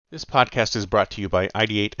This podcast is brought to you by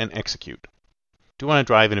Ideate and Execute. Do you want to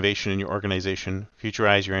drive innovation in your organization,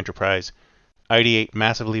 futurize your enterprise, ideate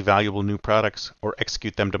massively valuable new products, or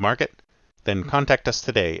execute them to market? Then contact us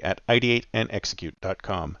today at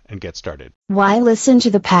ideateandexecute.com and get started. Why listen to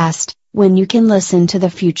the past when you can listen to the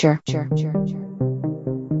future?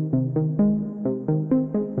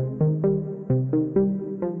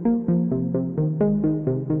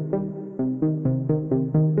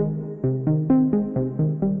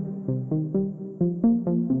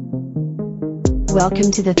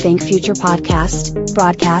 Welcome to the Think Future podcast,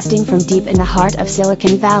 broadcasting from deep in the heart of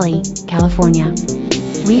Silicon Valley, California.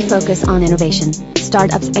 We focus on innovation,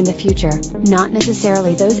 startups, and the future, not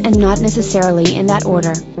necessarily those and not necessarily in that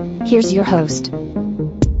order. Here's your host.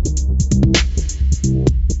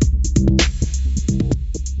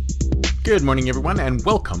 Good morning, everyone, and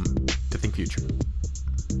welcome to Think Future.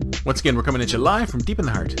 Once again, we're coming at you live from deep in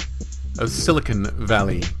the heart of Silicon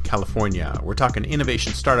Valley, California. We're talking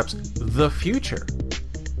innovation, startups, the future.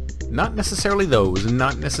 Not necessarily those, and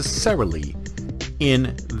not necessarily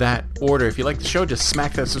in that order. If you like the show, just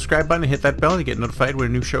smack that subscribe button and hit that bell to get notified when a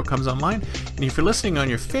new show comes online. And if you're listening on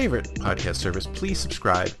your favorite podcast service, please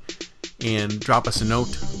subscribe and drop us a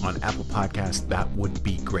note on Apple Podcasts. That would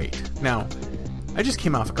be great. Now, I just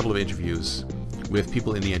came off a couple of interviews with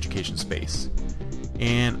people in the education space,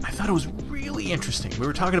 and I thought it was really interesting. We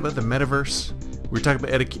were talking about the metaverse, we were talking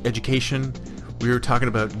about education, we were talking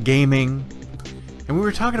about gaming, and we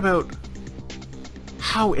were talking about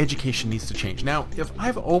how education needs to change. Now, if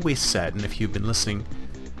I've always said, and if you've been listening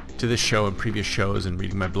to this show and previous shows and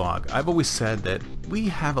reading my blog, I've always said that we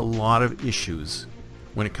have a lot of issues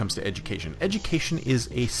when it comes to education. Education is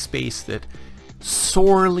a space that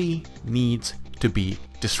sorely needs to be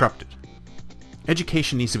disrupted.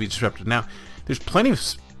 Education needs to be disrupted. Now, there's plenty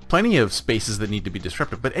of spaces that need to be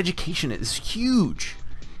disrupted, but education is huge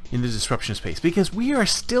in the disruption space because we are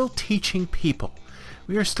still teaching people.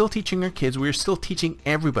 We are still teaching our kids. We are still teaching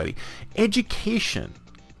everybody. Education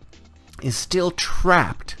is still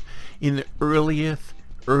trapped in the early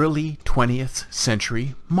 20th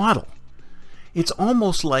century model. It's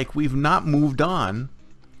almost like we've not moved on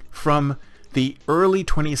from the early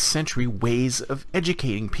 20th century ways of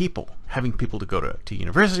educating people, having people to go to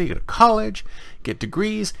university, go to college, get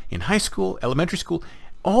degrees in high school, elementary school,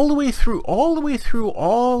 all the way through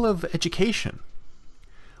all of education.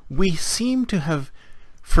 We seem to have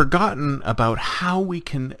forgotten about how we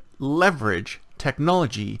can leverage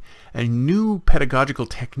technology and new pedagogical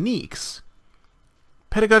techniques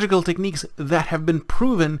that have been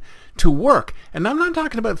proven to work. And I'm not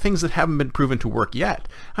talking about things that haven't been proven to work yet.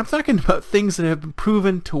 I'm talking about things that have been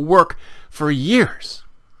proven to work for years.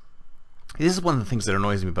 This is one of the things that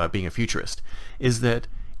annoys me about being a futurist, is that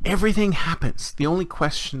everything happens. The only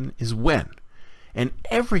question is when. And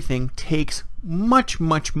everything takes much,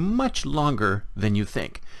 much, much longer than you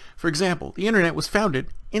think. For example, the internet was founded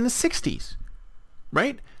in the 60s,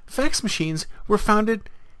 right? Fax machines were founded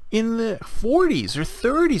in the 40s or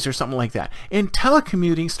 30s or something like that. And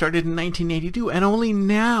telecommuting started in 1982, and only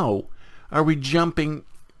now are we jumping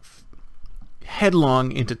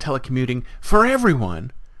headlong into telecommuting for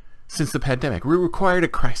everyone since the pandemic. We required a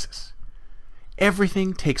crisis.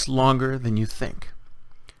 Everything takes longer than you think.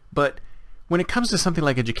 But when it comes to something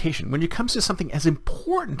like education, when it comes to something as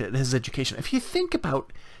important as education, if you think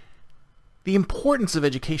about the importance of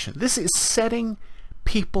education, this is setting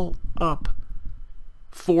people up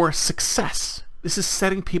for success. This is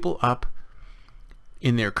setting people up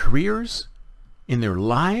in their careers, in their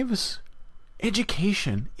lives.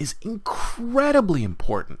 Education is incredibly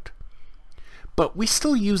important. But we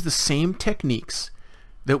still use the same techniques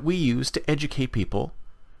that we used to educate people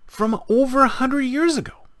from over 100 years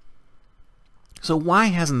ago. So why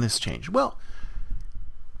hasn't this changed? Well,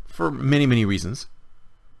 for many, many reasons.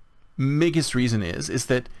 Biggest reason is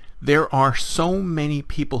that there are so many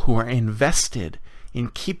people who are invested in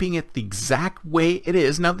keeping it the exact way it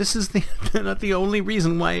is. Now, this is not the only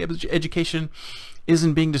reason why education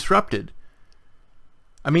isn't being disrupted.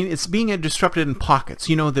 I mean, it's being disrupted in pockets.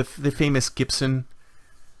 You know, the famous Gibson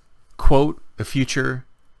quote, "The future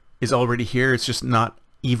is already here, it's just not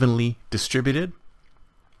evenly distributed."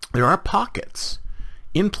 There are pockets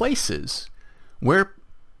in places where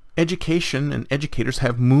education and educators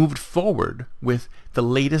have moved forward with the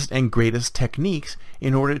latest and greatest techniques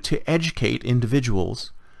in order to educate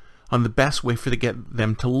individuals on the best way for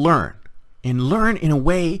them to learn, and learn in a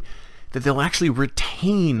way that they'll actually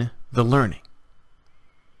retain the learning.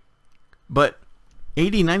 But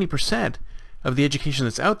 80-90% of the education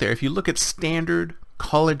that's out there, if you look at standard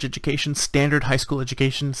college education, standard high school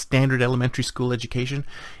education, standard elementary school education,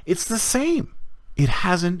 it's the same. It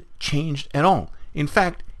hasn't changed at all. In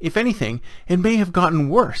fact, if anything, it may have gotten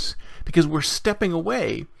worse because we're stepping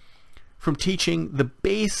away from teaching the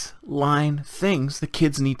baseline things the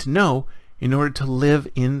kids need to know in order to live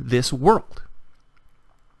in this world.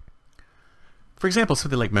 For example,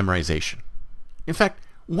 something like memorization. In fact,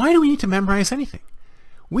 why do we need to memorize anything?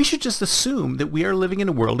 We should just assume that we are living in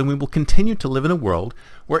a world, and we will continue to live in a world,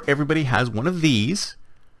 where everybody has one of these,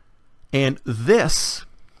 and this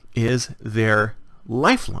is their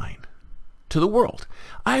lifeline to the world.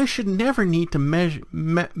 I should never need to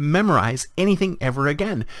memorize anything ever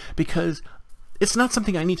again, because it's not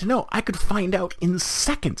something I need to know. I could find out in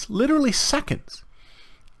seconds, literally seconds,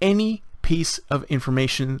 any piece of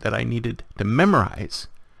information that I needed to memorize.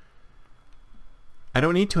 I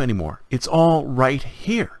don't need to anymore. It's all right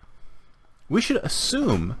here. We should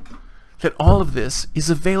assume that all of this is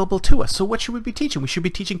available to us. So what should we be teaching? We should be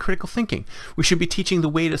teaching critical thinking. We should be teaching the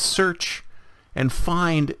way to search and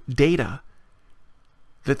find data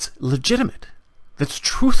that's legitimate, that's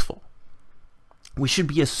truthful. We should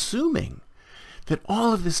be assuming that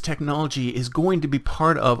all of this technology is going to be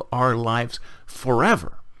part of our lives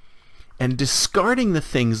forever, and discarding the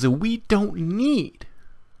things that we don't need,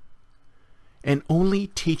 and only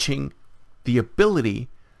teaching the ability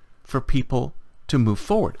for people to move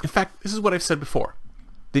forward. In fact, this is what I've said before.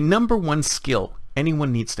 The number one skill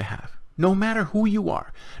anyone needs to have, no matter who you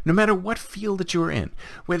are, no matter what field that you're in,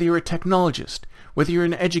 whether you're a technologist, whether you're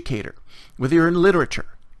an educator, whether you're in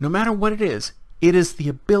literature, no matter what it is the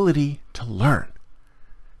ability to learn,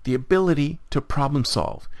 the ability to problem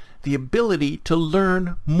solve, the ability to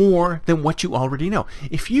learn more than what you already know.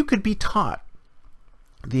 If you could be taught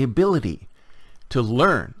the ability to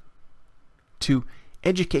learn, to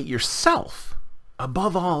educate yourself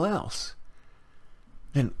above all else,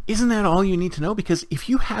 then isn't that all you need to know? Because if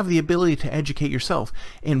you have the ability to educate yourself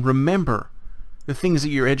and remember the things that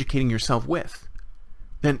you're educating yourself with,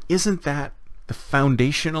 then isn't that the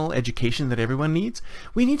foundational education that everyone needs?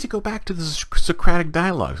 We need to go back to the Socratic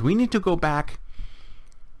dialogues. We need to go back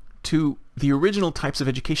to the original types of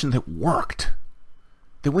education that worked.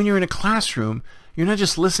 That when you're in a classroom, you're not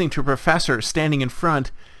just listening to a professor standing in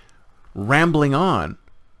front, rambling on.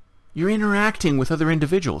 You're interacting with other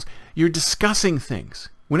individuals. You're discussing things.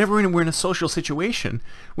 Whenever we're in a social situation,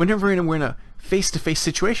 whenever we're in a face-to-face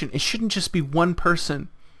situation, it shouldn't just be one person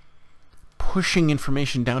pushing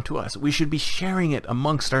information down to us. We should be sharing it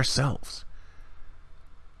amongst ourselves.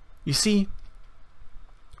 You see,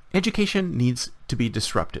 education needs to be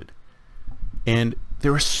disrupted. And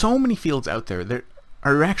there are so many fields out there that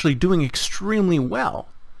are actually doing extremely well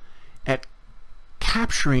at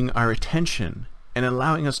capturing our attention and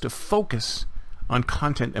allowing us to focus on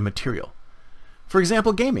content and material. For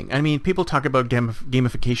example, gaming. I mean, people talk about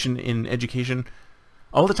gamification in education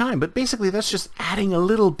all the time, but basically that's just adding a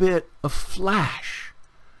little bit of flash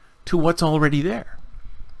to what's already there.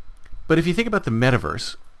 But if you think about the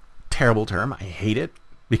metaverse, terrible term, I hate it,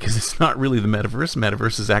 because it's not really the metaverse.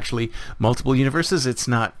 Metaverse is actually multiple universes. It's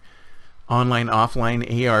not online, offline,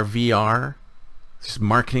 AR, VR. It's just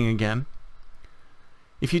marketing again.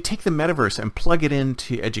 If you take the metaverse and plug it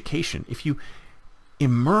into education, if you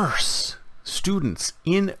immerse students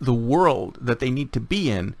in the world that they need to be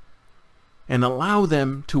in and allow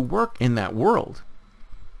them to work in that world,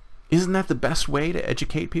 isn't that the best way to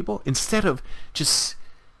educate people? Instead of just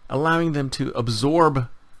allowing them to absorb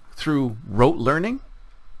through rote learning,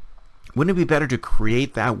 wouldn't it be better to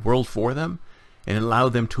create that world for them and allow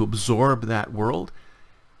them to absorb that world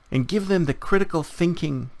and give them the critical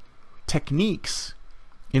thinking techniques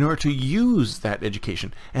in order to use that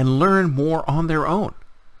education and learn more on their own?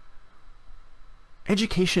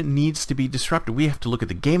 Education needs to be disrupted. We have to look at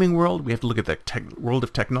the gaming world. We have to look at the world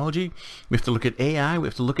of technology. We have to look at AI. We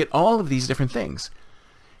have to look at all of these different things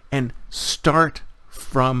and start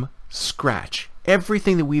from scratch.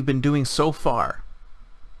 Everything that we've been doing so far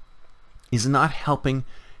is not helping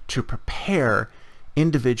to prepare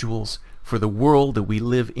individuals for the world that we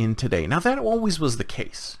live in today. Now, that always was the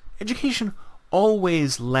case. Education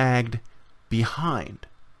always lagged behind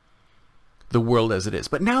the world as it is.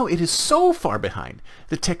 But now it is so far behind.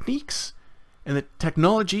 The techniques and the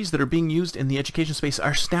technologies that are being used in the education space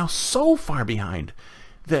are now so far behind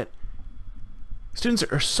that students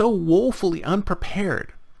are so woefully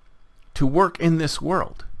unprepared to work in this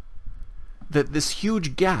world that this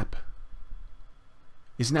huge gap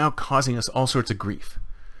is now causing us all sorts of grief.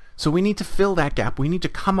 So we need to fill that gap. We need to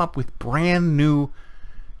come up with brand new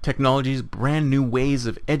technologies, brand new ways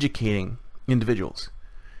of educating individuals.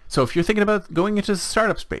 So if you're thinking about going into the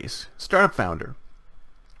startup space, startup founder,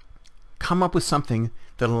 come up with something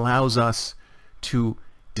that allows us to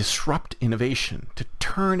disrupt innovation, to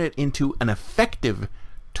turn it into an effective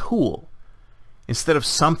tool instead of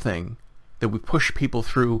something that we push people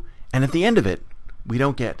through, and at the end of it, we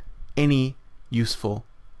don't get any useful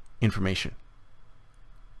information.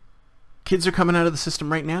 Kids are coming out of the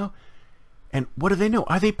system right now, and what do they know?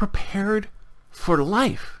 Are they prepared for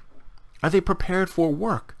life? Are they prepared for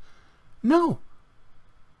work? No.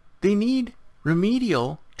 They need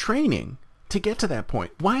remedial training to get to that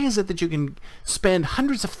point. Why is it that you can spend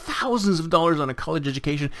hundreds of thousands of dollars on a college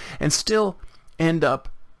education and still end up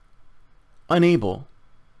unable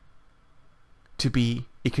to be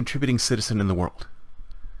a contributing citizen in the world?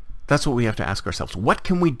 That's what we have to ask ourselves. What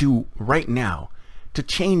can we do right now to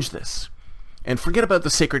change this? And forget about the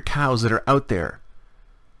sacred cows that are out there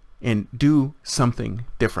and do something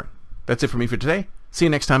different. That's it for me for today. See you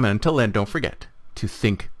next time, and until then, don't forget to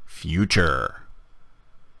think future.